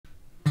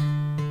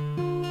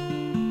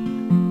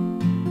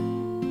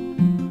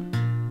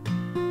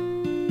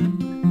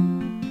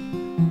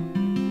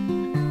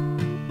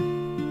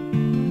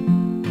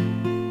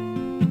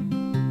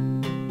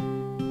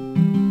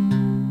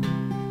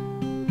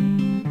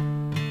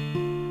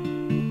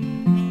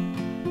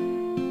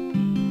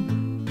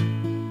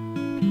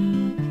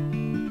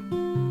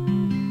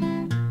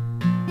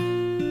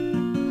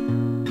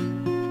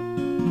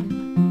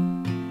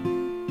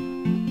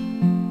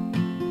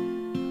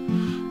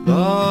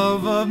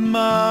love of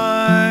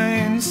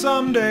mine,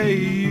 someday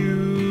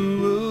you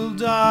will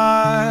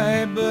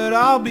die, but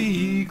I'll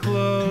be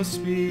close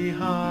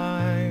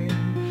behind.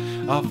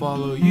 I'll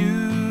follow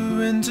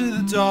you into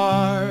the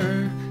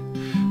dark.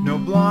 No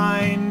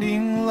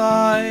blinding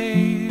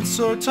lights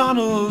or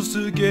tunnels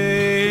to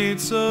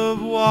gates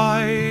of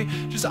white,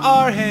 just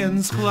our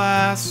hands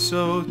clasped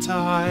so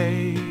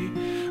tight,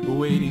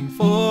 waiting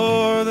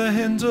for the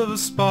hint of a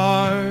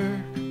spark.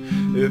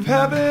 If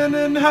heaven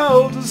and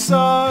hell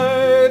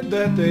decide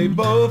that they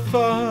both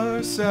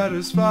are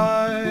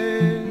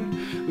satisfied,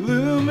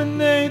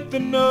 illuminate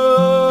the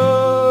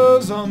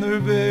nose on their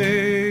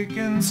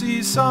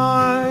vacancy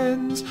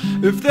signs.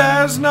 If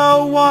there's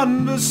no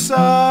one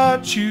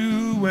beside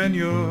you when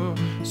your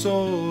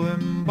soul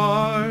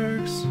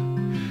embarks,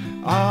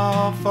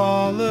 I'll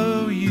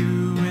follow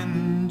you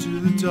into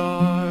the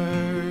dark.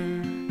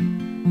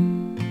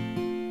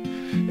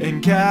 In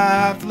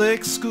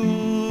Catholic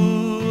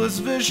school, as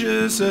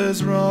vicious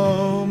as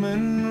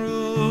Roman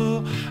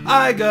rule,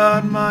 I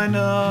got my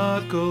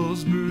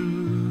knuckles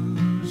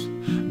bruised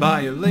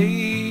by a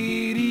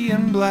lady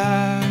in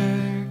black,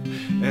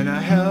 and I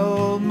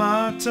held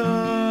my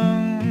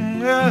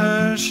tongue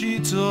as she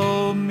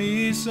told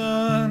me,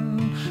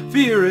 son,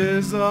 fear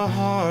is the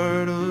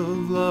heart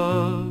of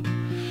love.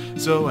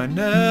 So I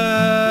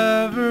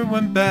never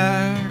went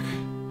back.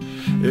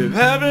 If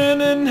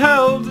heaven and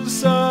hell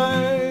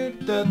decide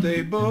that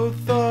they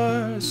both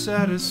are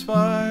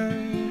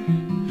satisfied,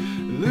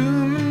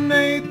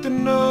 illuminate the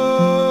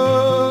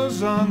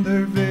nose on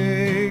their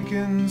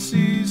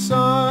vacancy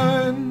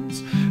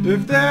signs.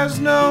 If there's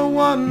no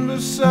one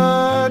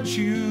beside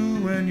you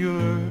when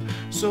your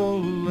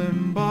soul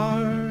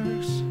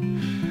embarks,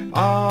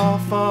 I'll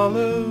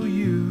follow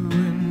you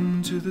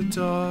into the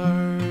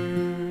dark.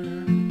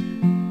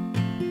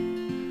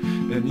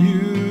 And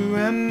you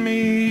and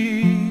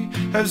me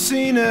have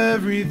seen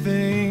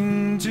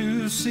everything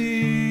to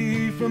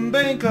see, from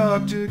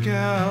Bangkok to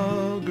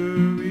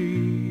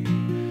Calgary,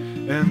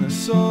 and the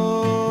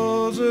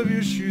soles of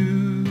your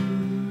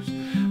shoes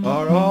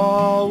are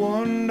all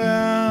worn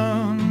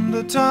down.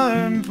 The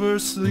time for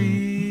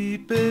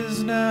sleep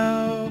is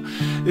now.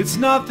 It's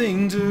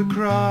nothing to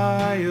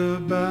cry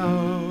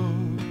about,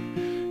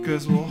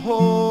 'cause we'll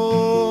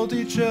hold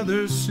each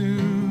other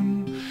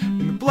soon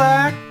in the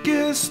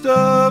blackest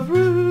of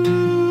rooms.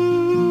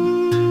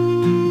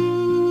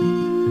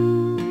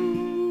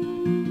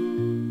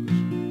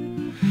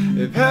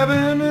 If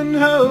heaven and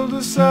hell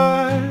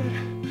decide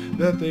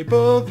that they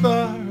both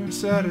are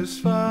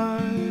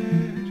satisfied,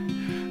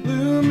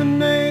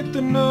 illuminate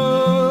the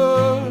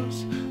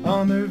nose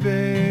on their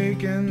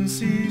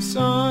vacancy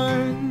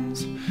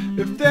signs.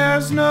 If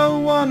there's no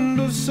one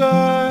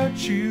beside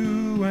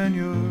you when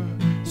your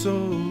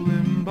soul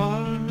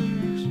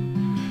embarks,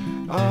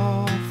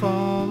 I'll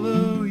follow